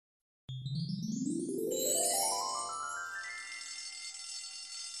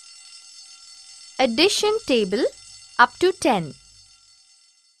addition table up to 10.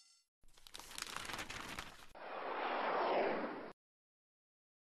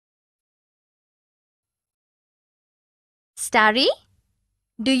 Starry,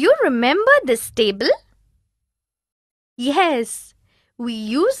 do you remember this table? Yes, we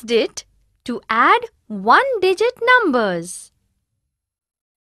used it to add one-digit numbers.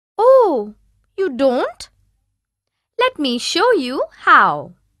 Oh, you don't? Let me show you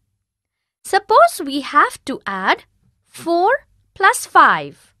how. Suppose we have to add 4 plus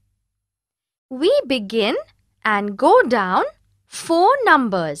 5. We begin and go down 4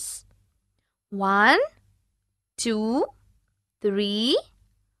 numbers. 1, 2, 3,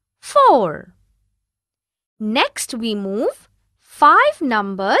 4. Next we move 5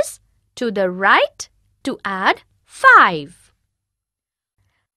 numbers to the right to add 5.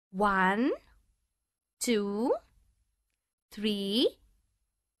 1, 2, 3,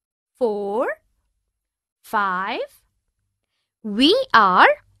 4, 5. We are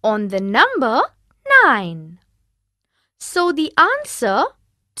on the number 9. So the answer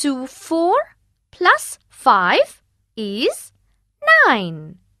to 4 plus 5 is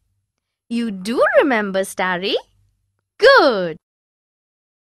 9. You do remember, Starry? Good!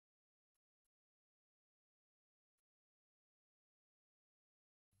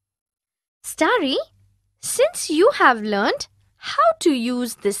 Starry, since you have learned how to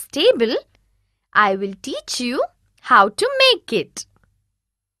use this table, I will teach you how to make it.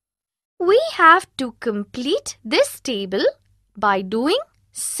 We have to complete this table by doing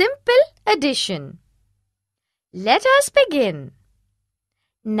simple addition. Let us begin.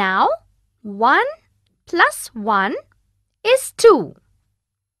 Now, 1 plus 1 is 2.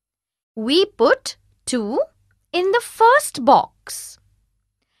 We put 2 in the first box.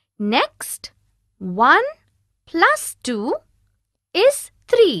 Next, 1 plus 2 is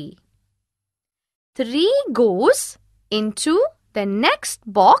 3. 3 goes into the next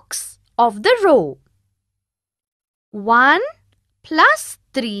box of the row. 1 plus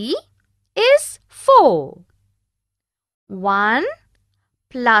 3 is 4. 1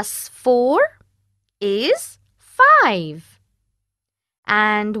 plus 4 is 5.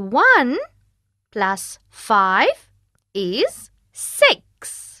 And 1 plus 5 is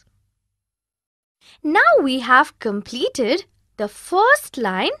 6. Now we have completed the first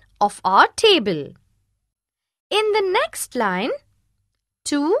line of our table. In the next line,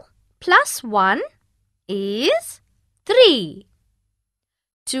 2 plus 1 is 3.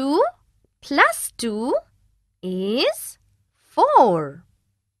 2 plus 2 is 4.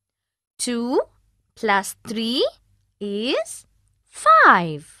 2 plus 3 is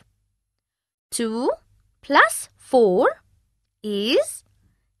 5. 2 plus 4 is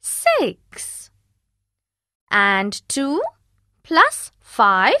 6. And 2 plus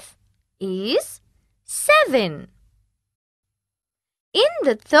 5 is 7. In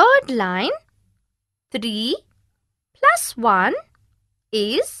the third line, 3 plus 1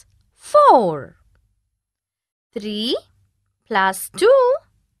 is 4. 3 plus 2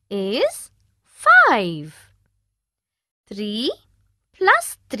 is 5. 3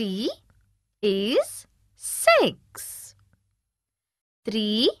 plus 3 is 6.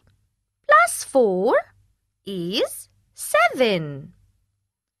 3 plus 4 is 7.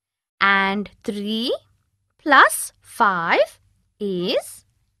 And 3 plus 5 is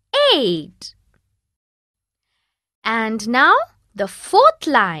 8. And now the fourth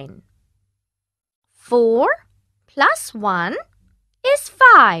line. 4 plus 1 is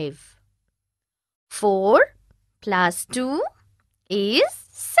 5. 4 plus 2 is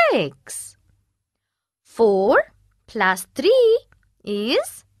 6. 4 plus 3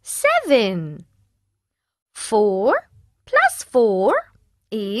 is 7. 4 plus 4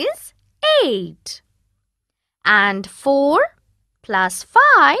 is 8. And 4 plus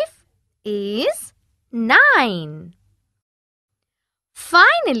 5 is 9.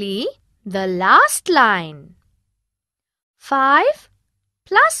 Finally, the last line. 5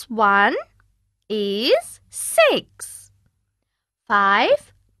 plus 1 is 6.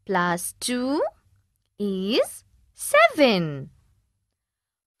 5 plus 2 is 7.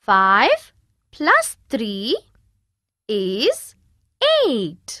 5 plus 3 is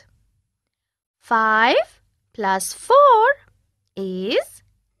 8. 5 plus 4 is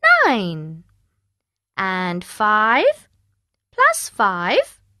 9. And 5 plus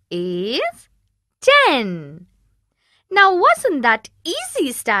 5 is 10. Now, wasn't that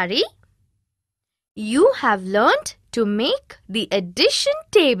easy, Starry? You have learned to make the addition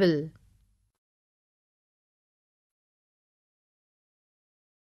table.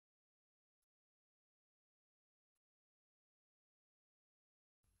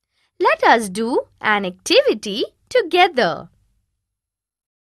 Let us do an activity together.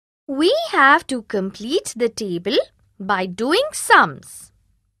 We have to complete the table by doing sums.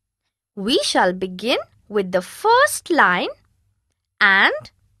 We shall begin with the first line,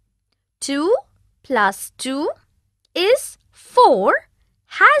 and 2 plus 2 is 4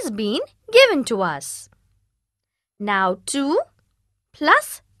 has been given to us. Now 2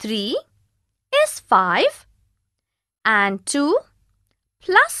 plus 3 is 5 and 2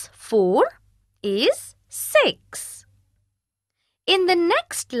 plus 4 is 6. In the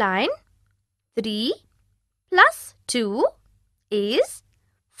next line, 3 plus 2 is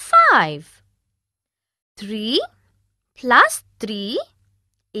 5. 3 plus 3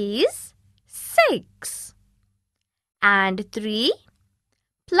 is 6. And 3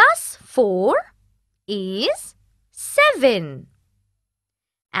 plus 4 is 7.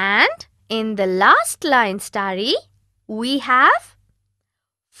 And in the last line, Starry, we have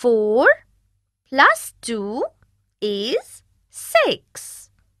 4 plus 2 is 6.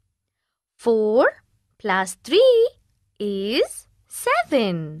 4 plus 3 is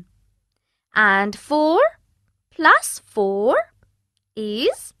 7. And 4 plus 4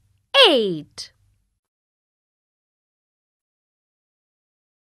 is 8.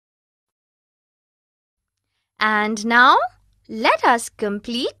 And now, let us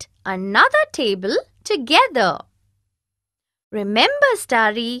complete another table together. Remember,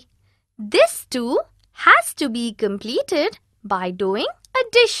 Starry, this too has to be completed by doing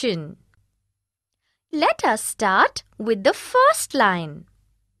addition. Let us start with the first line.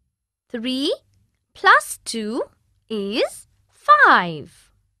 3 plus 2 is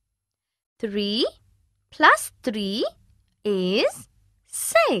 5. 3 plus 3 is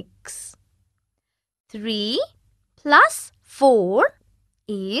 6. 3 plus 4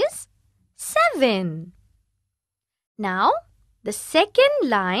 is 7. Now, the second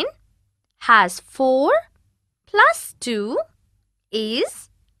line has 4 plus 2 is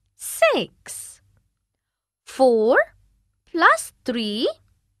 6. 4 plus 3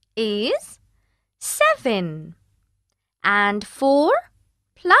 is 7. And 4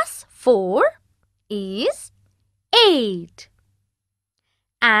 plus 4 is 8.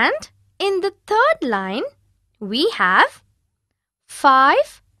 And in the third line, we have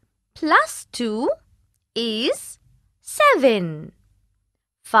 5 plus 2 is 7.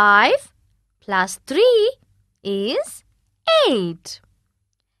 5 plus 3 is 8.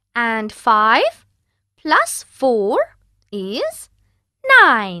 And 5 plus 4 is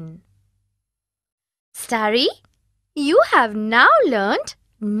 9. Starry, you have now learned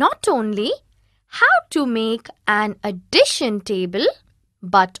not only how to make an addition table,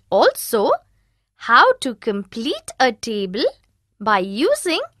 but also how to complete a table by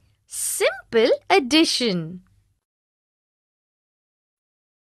using simple addition.